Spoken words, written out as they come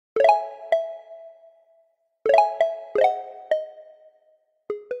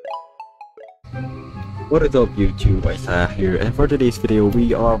What is up YouTube, Isaah here, and for today's video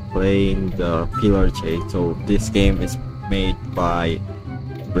we are playing the Pillar Chase. So this game is made by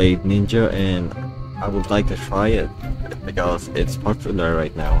Blade Ninja and I would like to try it because it's popular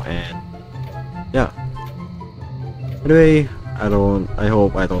right now. And yeah, anyway, I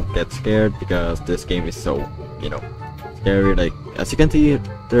hope I don't get scared because this game is so, scary. Like as you can see,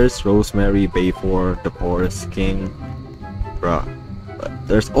 there's Rosemary, Bayfor, the Forest King, bruh. But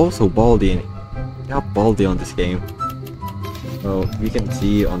there's also Baldi. We have Baldi on this game. So we can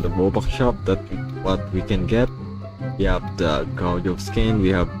see on the Roblox shop that what we can get. We have the Kaiju skin, we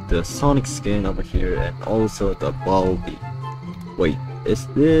have the Sonic skin over here, and also the Baldi. Wait, is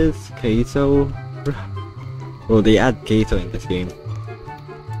this Kaiju? Oh, they add Kaiju in this game.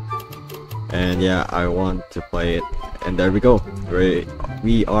 And yeah, I want to play it. And there we go.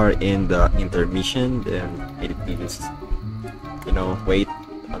 We are in the intermission, and it is, wait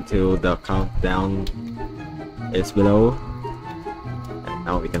until the countdown is below, and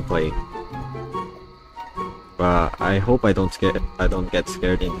now we can play. But I hope I don't get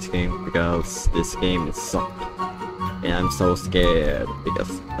scared in this game because this game is suck, and I'm so scared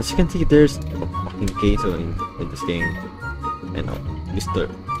because as you can see, there's a fucking Kaiju in this game. And Mr.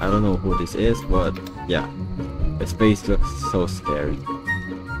 I don't know who this is, but yeah, his face looks so scary.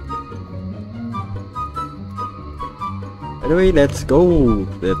 Anyway, let's go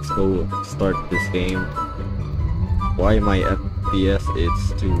start this game. Why my FPS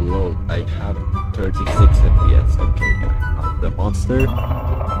is too low? I have 36 FPS. Okay, the monster.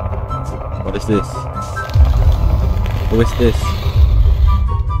 What is this? Who is this?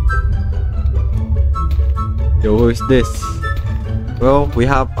 Yo, who is this? Well, we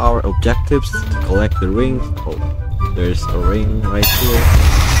have our objectives to collect the rings. Oh, there's a ring right here.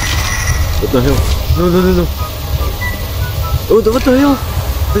 What the hell? No. Oh, what the hell?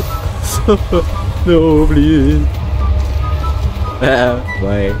 No, please.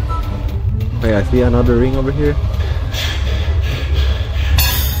 Wait, I see another ring over here.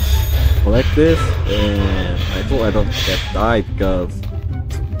 Collect this, and I hope I don't get died because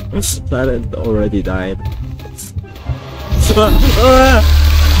Silent already died. Bro,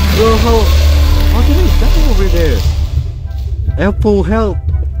 how did I die over there? I have full health.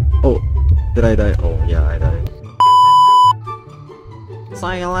 Oh, did I die? Oh yeah, I died.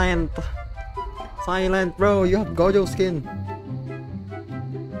 Silent, bro, you have Gojo skin.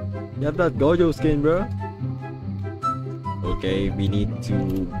 You have that Gojo skin, bro. Okay, we need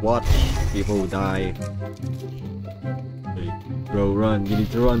to watch people die. Hey, bro, run. You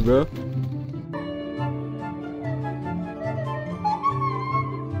need to run, bro.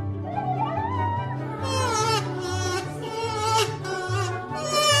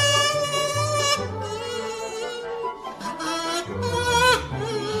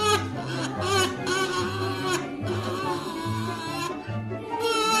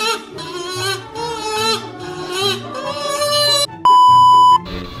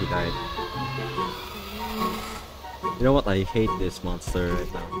 You know what? I hate this monster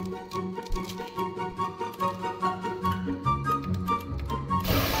right now.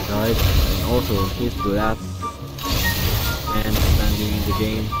 He died, and also he's the last man standing in the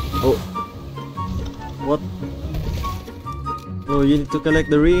game. Oh, what? Oh, you need to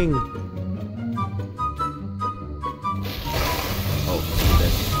collect the ring. Oh, he's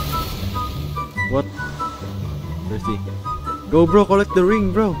dead. What? Where's he? Go, bro! Collect the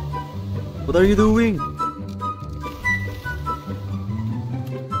ring, bro. What are you doing?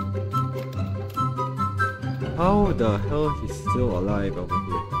 How the hell he's still alive over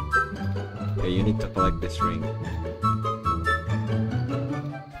here? Okay, you need to collect this ring.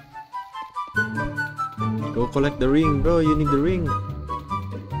 Go collect the ring, bro. You need the ring.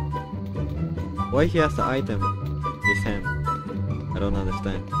 Why he has the item in his hand? I don't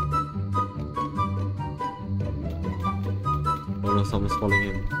understand. Oh no, someone's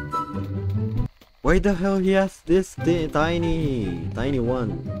following him. Why the hell he has this tiny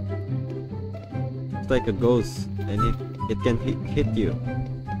one? Like a ghost, and it can hit you.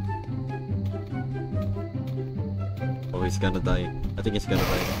 Oh, he's gonna die. I think he's gonna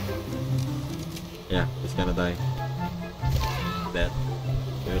die. Yeah, he's gonna die. Dead.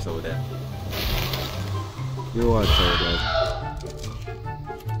 You're so dead. You are so dead.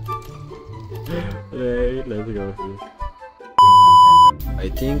 Hey, let's go. I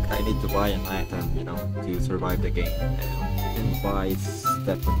think I need to buy an item, to survive the game, and buy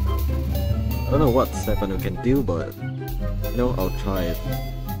Stefan. I don't know what Stefano can do, but I'll try it.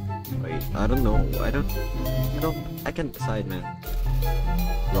 Wait, I don't know. I can't decide, man.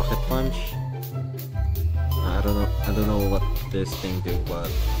 Rocket punch. I don't know what this thing do,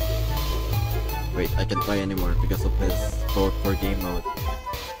 but Wait, I can't buy anymore because of this vote for game mode.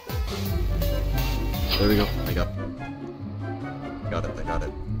 There we go. I got it. I got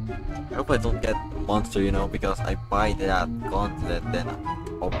it. I hope I don't get monster, you know, because I buy that gauntlet, then I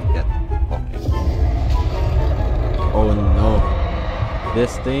hope to get. Okay. Oh no.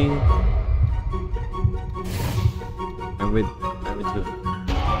 This thing. I'm with who?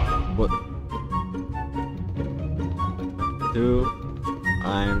 What? Two.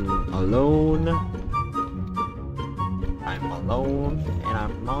 I'm alone. I'm alone, and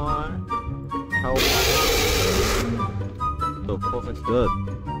I'm not helping. So perfect, good.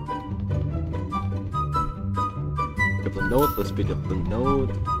 Pick up the note. Let's pick up the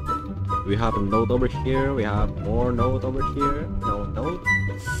note. We have a note over here. We have more note over here. No note.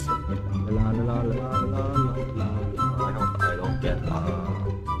 La la la la la la la. I hope I don't get.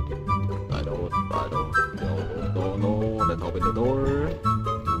 I don't know. Let's open the door.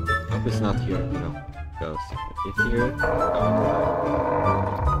 I hope it's not here, you know, because if it's here,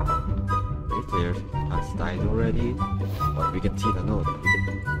 three players has died already. But we can see the note. We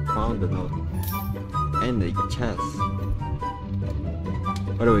can found the note and the chest.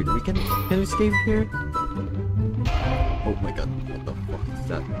 By the way, can we escape here? Oh my god, what the fuck is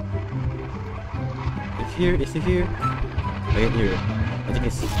that? It's here, is it here? I can hear it. I think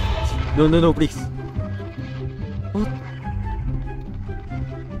it's... No, please. What?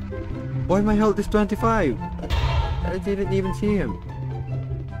 Why my health is 25? I didn't even see him.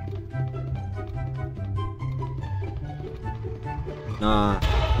 Nah,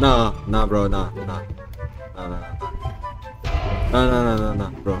 bro, nah,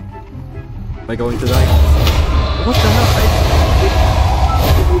 bro. Am I going to die? What the hell? I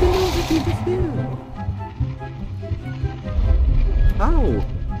didn't even know that he was there. How?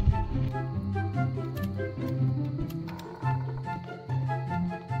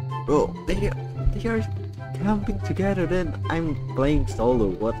 Bro, they are camping together, then I'm playing solo.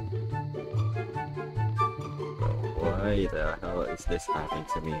 What? Bro, why the hell is this happening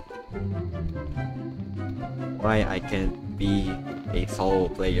to me? Why I can't be a solo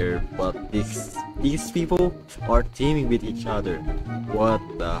player, but these people are teaming with each other? What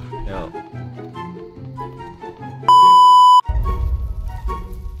the hell?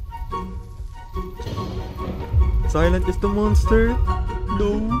 Silent is the monster?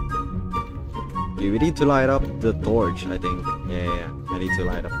 No. Okay, we need to light up the torch, I think. Yeah. I need to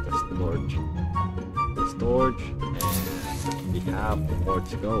light up this torch. This torch, and we have more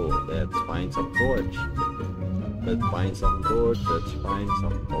to go. Let's find some torch. Let's find some torch.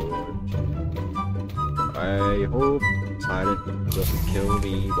 I hope Silent doesn't kill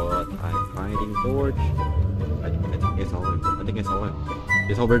me, but I'm finding torch. I think it's all him.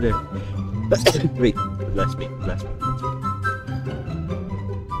 It's over there. Wait, bless me.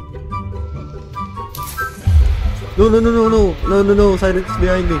 No, Silent is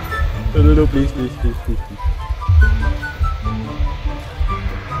behind me. No, please.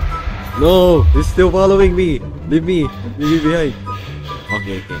 No, he's still following me. Leave me behind.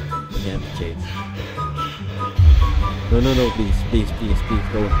 Okay, can't chase. No, please,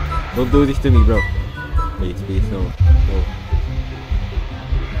 don't do this to me, bro. Please, no.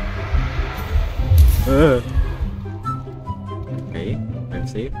 Okay, I'm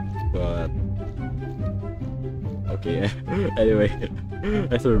safe, but okay. Anyway,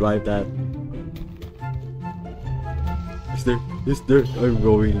 I survived that. Is there? I'm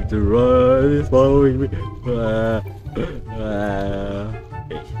going to run. It's following me.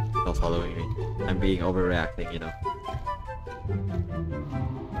 Okay, not following me. I'm being overreacting, you know.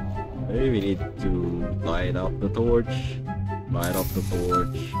 Maybe we need to light up the torch.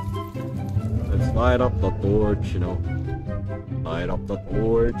 Let's light up the torch, you know. Light up the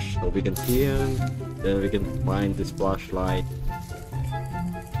torch so we can see him. Then we can find this flashlight.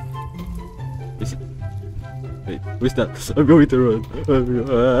 Is it? Wait, who's that? I'm going to run.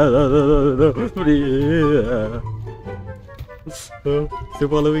 Still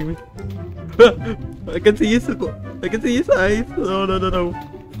following me? I can see his eyes. No.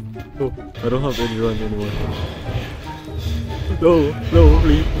 Oh, I don't have any run anymore. No,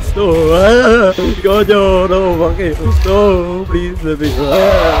 please, no. God, no, okay. No, please, let me go.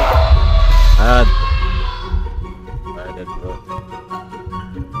 Bad, bro.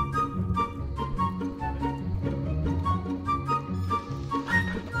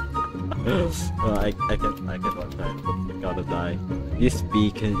 I can't watch that. It's gotta die. This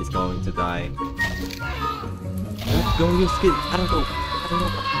beacon is going to die. Let's go use skin. I don't know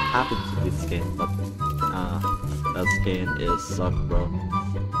what happened to this skin, but that skin is suck, bro.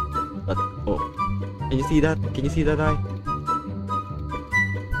 But oh, can you see that? Can you see that eye?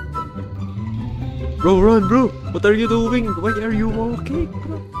 Bro, run, bro! What are you doing? Why are you walking,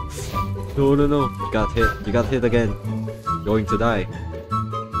 bro? No, no, no. You got hit. You got hit again. Going to die.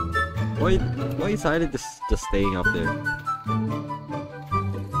 Why is Silent just staying up there?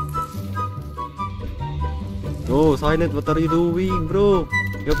 No, Silent, what are you doing, bro?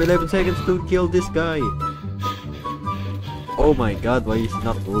 You have 11 seconds to kill this guy. Oh my god, why is he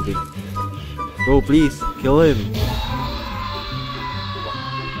not moving? Bro, please, kill him.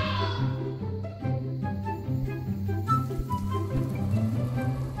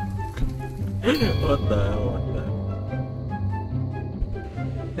 What the hell?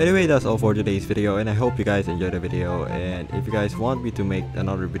 Anyway, that's all for today's video, and I hope you guys enjoyed the video. And if you guys want me to make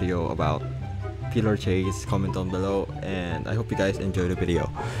another video about Pillar Chase, comment down below, and I hope you guys enjoy the video.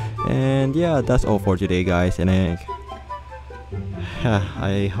 And yeah, that's all for today, guys, and I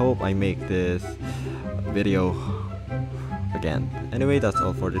hope I make this video again. Anyway, that's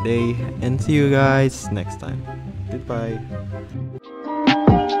all for today, and see you guys next time. Goodbye.